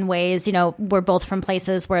arts and ways. We're both from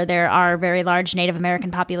places where there are very large Native American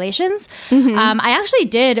populations. Mm-hmm. I actually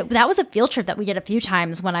that was a field trip that we did a few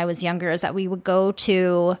times when I was younger, is that we would go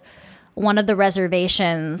to one of the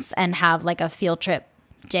reservations and have like a field trip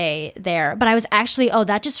day there. But I was actually,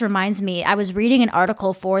 that just reminds me, I was reading an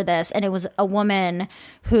article for this, and it was a woman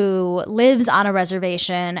who lives on a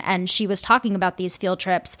reservation, and she was talking about these field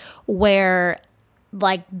trips where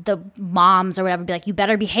like the moms or whatever be like, you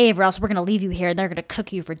better behave or else we're going to leave you here and they're going to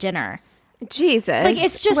cook you for dinner. Jesus. Like,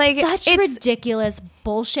 it's just like, such ridiculous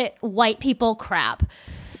bullshit white people crap.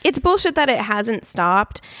 It's bullshit that it hasn't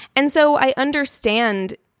stopped. And so I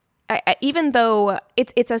understand, even though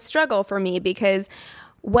it's a struggle for me, because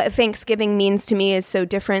what Thanksgiving means to me is so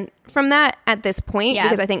different from that at this point,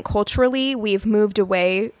 because I think culturally we've moved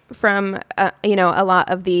away from, a lot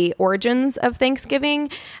of the origins of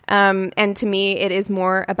Thanksgiving. And to me, it is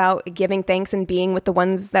more about giving thanks and being with the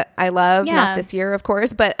ones that I love, not this year, of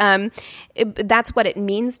course, but that's what it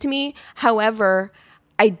means to me. However,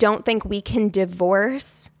 I don't think we can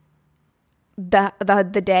divorce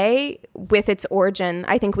the day with its origin.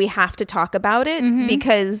 I think we have to talk about it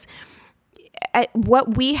because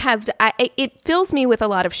what we have, it fills me with a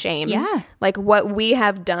lot of shame. Yeah. Like what we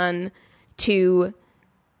have done to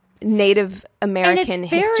Native American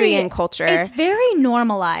history and culture. It's very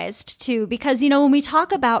normalized too, because, when we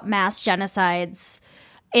talk about mass genocides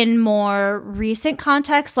in more recent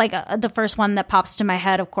contexts, like the first one that pops to my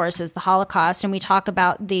head, of course, is the Holocaust. And we talk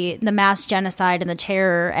about the mass genocide and the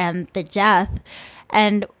terror and the death.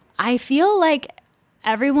 And I feel like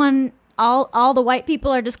everyone, all the white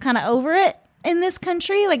people are just kind of over it in this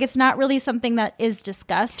country. Like, it's not really something that is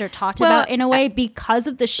discussed or talked about in a way because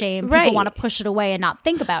of the shame. People want to push it away and not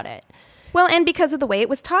think about it. Well, and because of the way it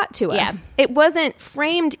was taught to us. It wasn't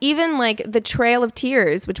framed, even like the Trail of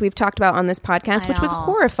Tears, which we've talked about on this podcast, which was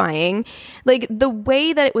horrifying. Like the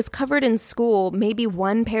way that it was covered in school, maybe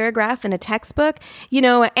one paragraph in a textbook,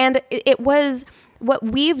 and it was what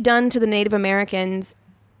we've done to the Native Americans.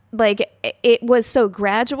 Like, it was so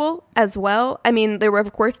gradual as well. I mean, there were,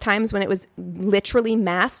 of course, times when it was literally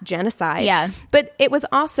mass genocide. Yeah. But it was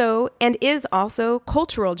also, and is also,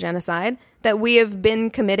 cultural genocide that we have been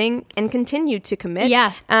committing and continue to commit.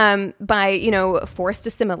 Yeah. By, forced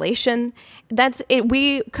assimilation. That's it.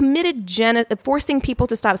 We committed forcing people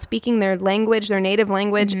to stop speaking their language, their native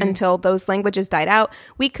language, until those languages died out.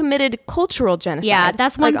 We committed cultural genocide. Yeah,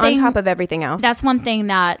 that's one thing. On top of everything else. That's one thing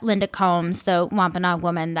that Linda Combs, the Wampanoag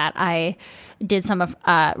woman that I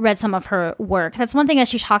read some of her work. That's one thing that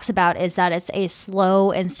she talks about, is that it's a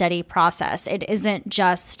slow and steady process. It isn't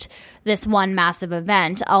just this one massive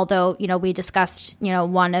event, although, we discussed,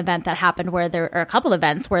 one event that happened where there are a couple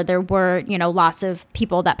events where there were, lots of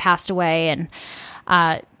people that passed away and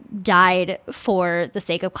died for the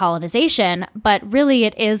sake of colonization. But really,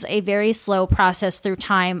 it is a very slow process through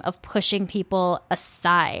time of pushing people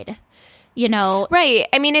aside. Right.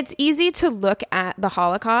 I mean, it's easy to look at the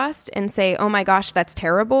Holocaust and say, oh my gosh, that's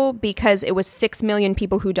terrible, because it was 6 million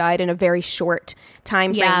people who died in a very short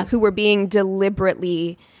time frame who were being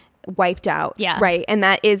deliberately wiped out. Yeah. Right. And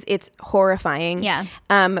it's horrifying. Yeah.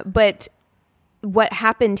 But what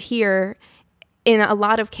happened here in a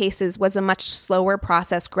lot of cases was a much slower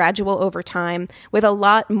process, gradual over time, with a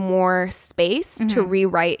lot more space to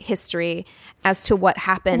rewrite history as to what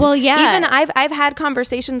happened. Well, yeah. Even I've had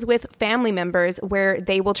conversations with family members where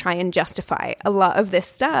they will try and justify a lot of this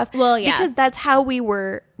stuff. Well, yeah. Because that's how we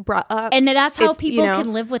were brought up. And that's how people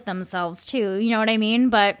can live with themselves too. You know what I mean?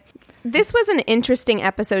 But this was an interesting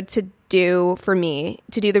episode to do for me,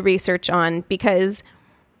 to do the research on, because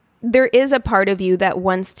there is a part of you that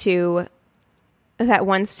wants to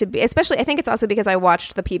be, especially, I think it's also because I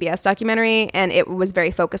watched the PBS documentary and it was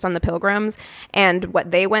very focused on the Pilgrims and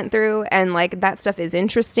what they went through, and like that stuff is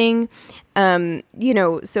interesting.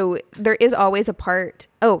 So there is always a part.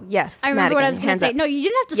 Oh, yes. I remember what I was going to say. No, you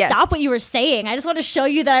didn't have to stop what you were saying. I just want to show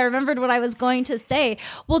you that I remembered what I was going to say.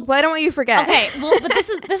 Well, I don't want you to forget. Okay. Well, but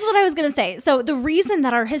this is what I was going to say. So the reason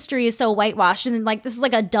that our history is so whitewashed, and like, this is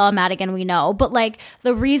like a duh Madigan, we know, but like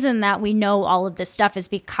the reason that we know all of this stuff is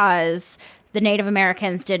because the Native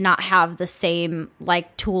Americans did not have the same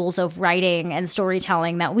like tools of writing and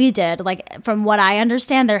storytelling that we did. Like, from what I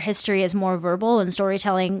understand, their history is more verbal and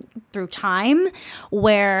storytelling through time,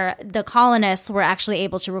 where the colonists were actually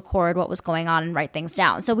able to record what was going on and write things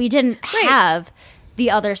down. So we didn't have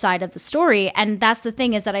the other side of the story. And that's the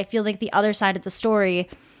thing, is that I feel like the other side of the story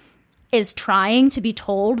is trying to be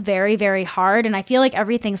told very, very hard. And I feel like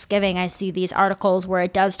every Thanksgiving I see these articles where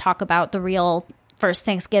it does talk about the real first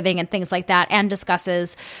Thanksgiving and things like that, and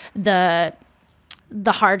discusses the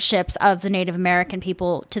hardships of the Native American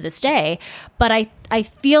people to this day. But I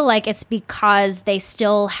feel like it's because they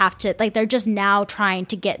still have to, like, they're just now trying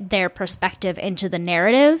to get their perspective into the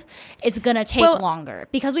narrative. It's going to take longer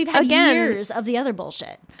because we've had years of the other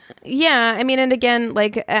bullshit. Yeah. I mean, and again,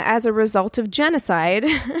 like, as a result of genocide,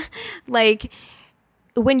 like,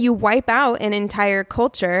 when you wipe out an entire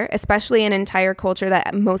culture, especially an entire culture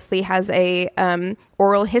that mostly has a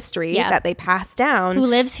oral history that they pass down, who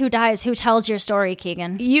lives, who dies, who tells your story,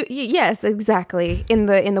 Keegan? Yes, exactly. In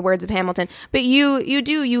the words of Hamilton, but you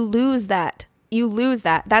lose that. You lose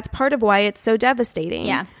that. That's part of why it's so devastating.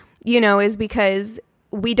 Yeah, is because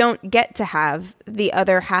we don't get to have the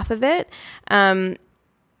other half of it, and.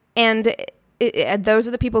 Those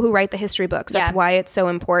are the people who write the history books. That's why it's so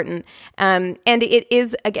important. And it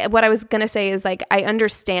is, again, what I was going to say is, like, I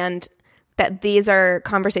understand that these are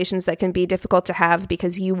conversations that can be difficult to have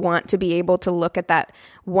because you want to be able to look at that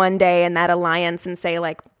one day and that alliance and say,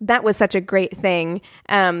 like, that was such a great thing.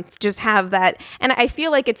 Just have that. And I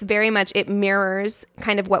feel like it's very much, it mirrors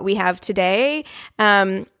kind of what we have today.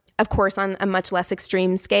 Of course, on a much less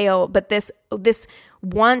extreme scale, but this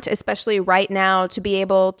want, especially right now, to be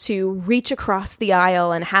able to reach across the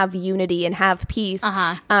aisle and have unity and have peace.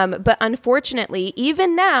 But unfortunately,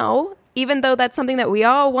 even now, even though that's something that we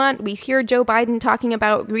all want, we hear Joe Biden talking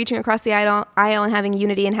about reaching across the aisle and having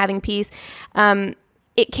unity and having peace.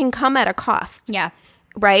 It can come at a cost. Yeah.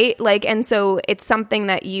 Right? Like, and so it's something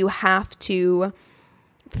that you have to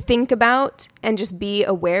think about and just be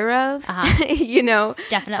aware of,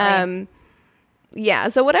 Definitely. Yeah.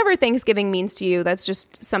 So whatever Thanksgiving means to you, that's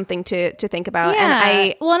just something to think about. Yeah.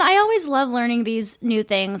 And I always love learning these new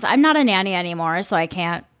things. I'm not a nanny anymore, so I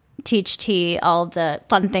can't teach T all the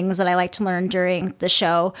fun things that I like to learn during the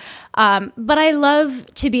show. But I love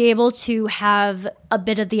to be able to have a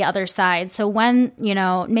bit of the other side. So when,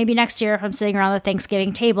 maybe next year, if I'm sitting around the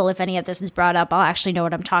Thanksgiving table, if any of this is brought up, I'll actually know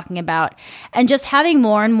what I'm talking about. And just having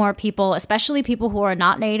more and more people, especially people who are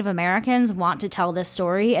not Native Americans, want to tell this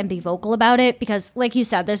story and be vocal about it. Because like you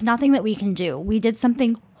said, there's nothing that we can do. We did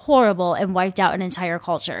something horrible and wiped out an entire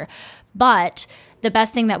culture. But the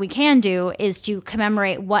best thing that we can do is to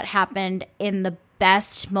commemorate what happened in the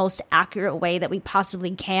best, most accurate way that we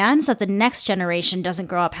possibly can, so that the next generation doesn't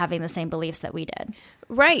grow up having the same beliefs that we did.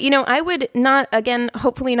 Right. I would not, again,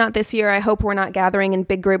 hopefully not this year. I hope we're not gathering in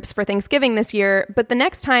big groups for Thanksgiving this year. But the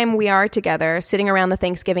next time we are together, sitting around the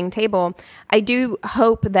Thanksgiving table, I do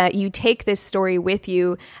hope that you take this story with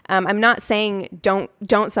you. I'm not saying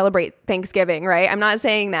don't celebrate Thanksgiving, right? I'm not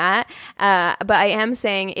saying that. But I am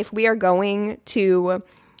saying if we are going to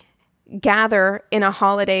gather in a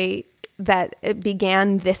holiday that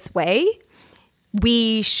began this way,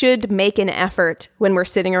 we should make an effort when we're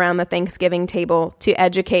sitting around the Thanksgiving table to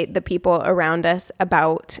educate the people around us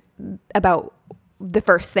about the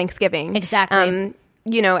first Thanksgiving. Exactly.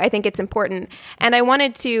 I think it's important. And I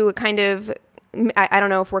wanted to kind of, I don't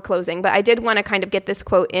know if we're closing, but I did want to kind of get this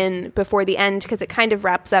quote in before the end because it kind of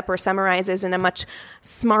wraps up or summarizes in a much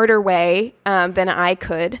smarter way than I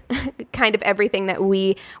could kind of everything that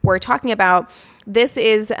we were talking about. This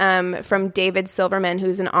is from David Silverman,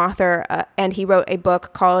 who's an author, and he wrote a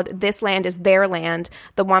book called This Land is Their Land,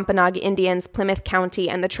 The Wampanoag Indians, Plymouth County,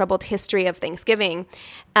 and the Troubled History of Thanksgiving.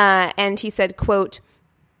 And he said, quote,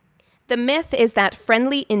 "The myth is that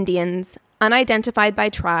friendly Indians, unidentified by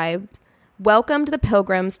tribe, welcomed the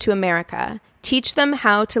Pilgrims to America, teach them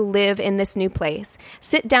how to live in this new place,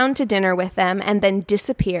 sit down to dinner with them, and then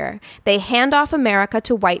disappear. They hand off America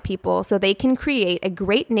to white people so they can create a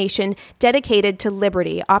great nation dedicated to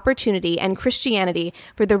liberty, opportunity, and Christianity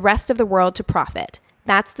for the rest of the world to profit.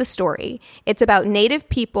 That's the story. It's about Native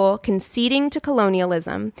people conceding to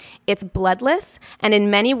colonialism. It's bloodless and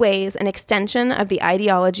in many ways an extension of the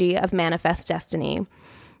ideology of Manifest Destiny."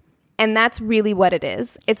 And that's really what it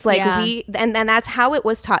is. It's like and that's how it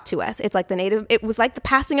was taught to us. It's like it was like the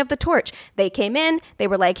passing of the torch. They came in, they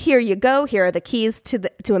were like, here you go, here are the keys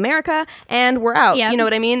to America, and we're out. Yep. You know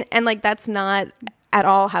what I mean? And like, that's not at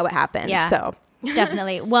all how it happened. Yeah, so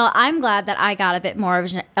definitely. Well, I'm glad that I got a bit more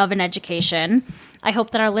of an education. I hope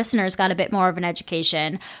that our listeners got a bit more of an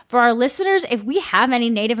education. For our listeners, if we have any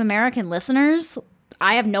Native American listeners,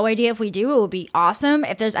 I have no idea if we do. It would be awesome.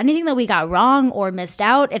 If there's anything that we got wrong or missed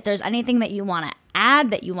out, if there's anything that you want to add,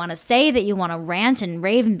 that you want to say, that you want to rant and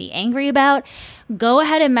rave and be angry about, go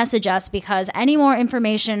ahead and message us, because any more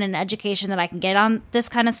information and education that I can get on this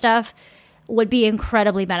kind of stuff would be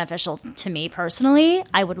incredibly beneficial to me personally.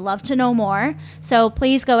 I would love to know more. So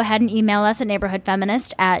please go ahead and email us at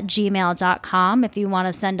neighborhoodfeminist@gmail.com if you want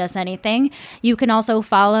to send us anything. You can also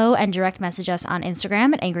follow and direct message us on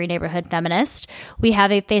Instagram at Angry Neighborhood Feminist. We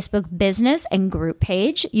have a Facebook business and group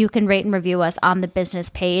page. You can rate and review us on the business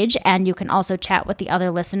page, and you can also chat with the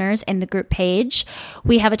other listeners in the group page.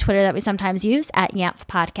 We have a Twitter that we sometimes use at YANF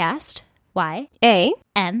Podcast.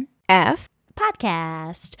 YANF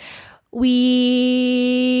Podcast.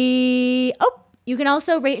 You can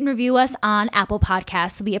also rate and review us on Apple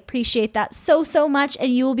Podcasts. We appreciate that so, so much.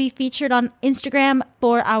 And you will be featured on Instagram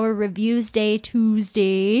for our Reviews Day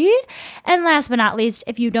Tuesday. And last but not least,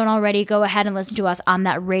 if you don't already, go ahead and listen to us on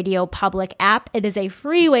that Radio Public app. It is a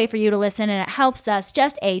free way for you to listen, and it helps us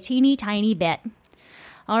just a teeny tiny bit.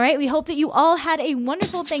 All right, we hope that you all had a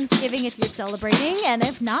wonderful Thanksgiving if you're celebrating. And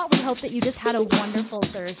if not, we hope that you just had a wonderful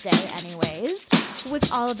Thursday anyways.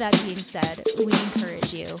 With all of that being said, we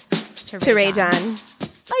encourage you to rage on.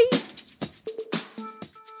 Bye.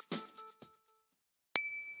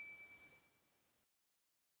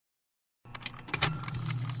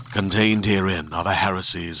 Contained herein are the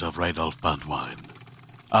heresies of Radolf Burntwine,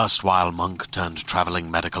 erstwhile monk turned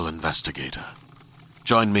traveling medical investigator.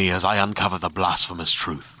 Join me as I uncover the blasphemous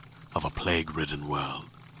truth of a plague-ridden world,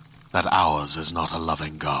 that ours is not a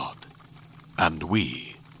loving God, and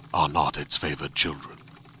we are not its favored children.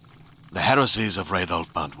 The Heresies of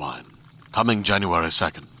Radolf Burntwine, coming January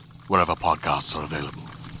 2nd, wherever podcasts are available.